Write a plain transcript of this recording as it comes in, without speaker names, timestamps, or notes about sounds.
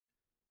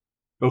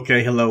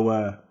Okay,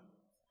 hello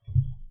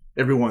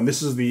everyone.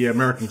 This is the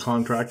American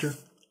Contractor,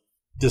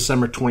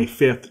 December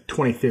 25th,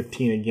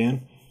 2015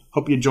 again.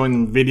 Hope you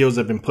joined the videos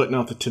I've been putting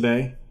out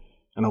today,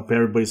 and hope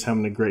everybody's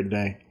having a great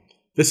day.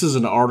 This is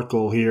an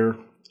article here,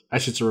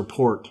 actually it's a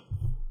report.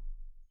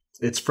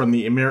 It's from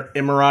the Emirates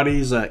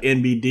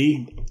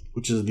NBD,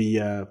 which is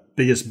the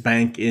biggest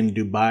bank in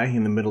Dubai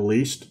in the Middle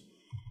East.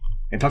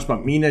 And it talks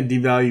about MENA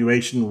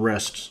devaluation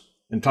risks,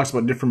 and talks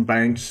about different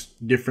banks,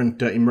 different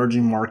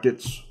emerging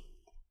markets,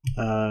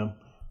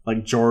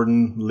 like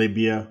Jordan,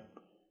 Libya.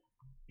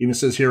 Even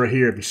says here,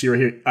 if you see right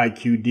here,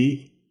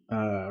 IQD,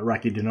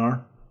 Iraqi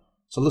Dinar.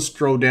 So let's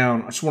scroll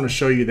down. I just want to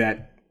show you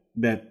that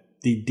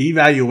the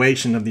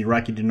devaluation of the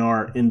Iraqi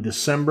Dinar in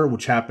December,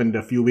 which happened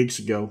a few weeks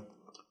ago,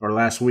 or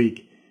last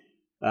week,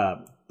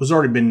 was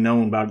already been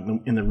known about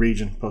in the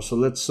region. So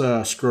let's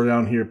scroll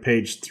down here,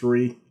 page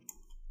 3.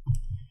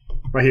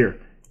 Right here.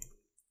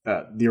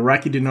 The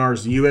Iraqi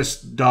Dinar's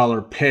US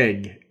dollar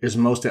peg is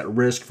most at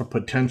risk for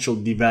potential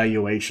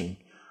devaluation.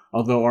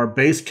 Although our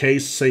base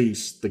case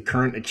sees the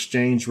current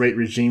exchange rate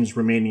regimes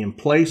remaining in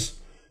place,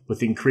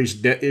 with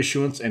increased debt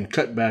issuance and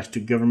cutbacks to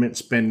government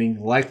spending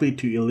likely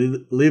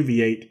to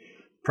alleviate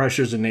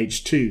pressures in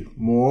H2.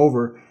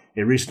 Moreover,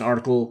 a recent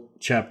article,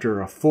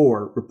 Chapter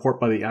 4, report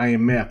by the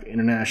IMF,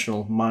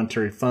 International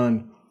Monetary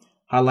Fund,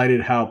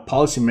 highlighted how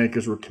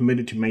policymakers were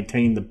committed to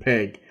maintaining the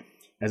peg,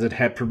 as it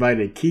had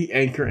provided a key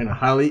anchor in a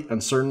highly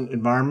uncertain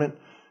environment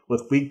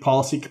with weak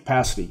policy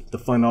capacity. The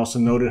fund also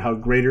noted how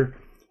greater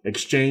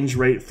exchange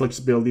rate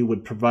flexibility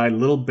would provide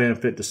little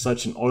benefit to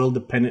such an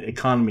oil-dependent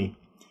economy,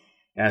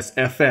 as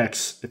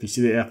FX, if you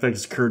see the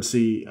FX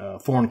currency,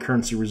 foreign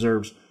currency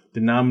reserves,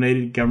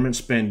 denominated government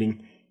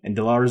spending and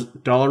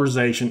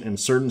dollarization in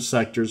certain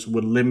sectors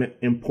would limit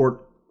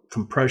import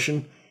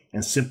compression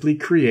and simply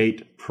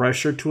create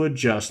pressure to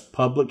adjust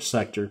public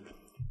sector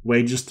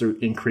wages through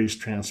increased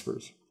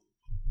transfers.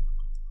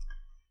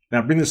 Now,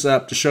 I bring this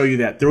up to show you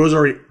that there was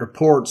already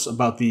reports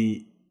about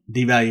the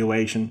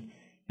devaluation,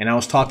 and I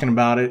was talking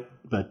about it,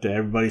 but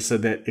everybody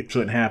said that it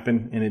couldn't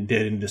happen, and it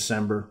did in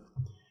December.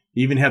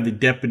 You even have the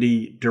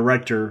deputy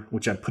director,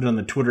 which I put on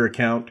the Twitter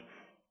account,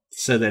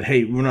 said that,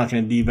 hey, we're not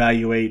going to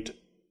devaluate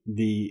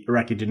the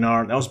Iraqi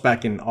dinar. That was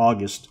back in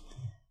August,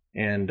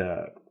 and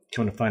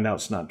come to find out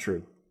it's not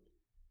true.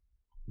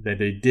 That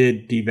they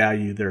did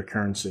devalue their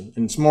currency.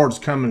 And it's more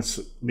just coming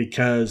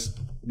because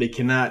they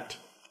cannot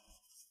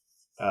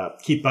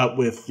keep up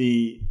with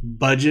the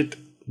budget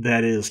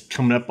that is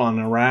coming up on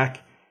Iraq.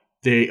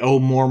 They owe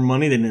more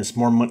money than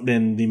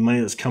the money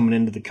that's coming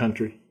into the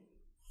country.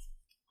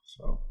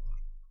 So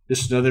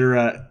this is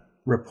another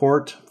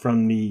report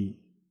from the,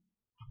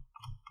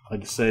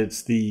 like I said,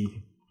 it's the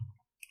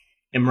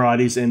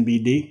Emirates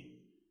NBD.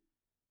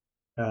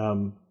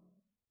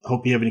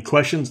 Hope you have any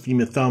questions. Give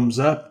me a thumbs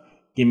up.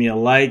 Give me a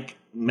like.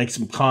 Make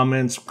some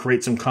comments.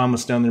 Create some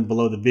comments down there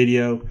below the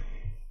video.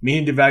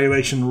 MENA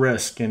devaluation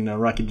risk, and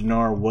Iraqi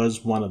dinar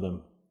was one of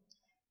them.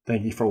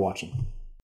 Thank you for watching.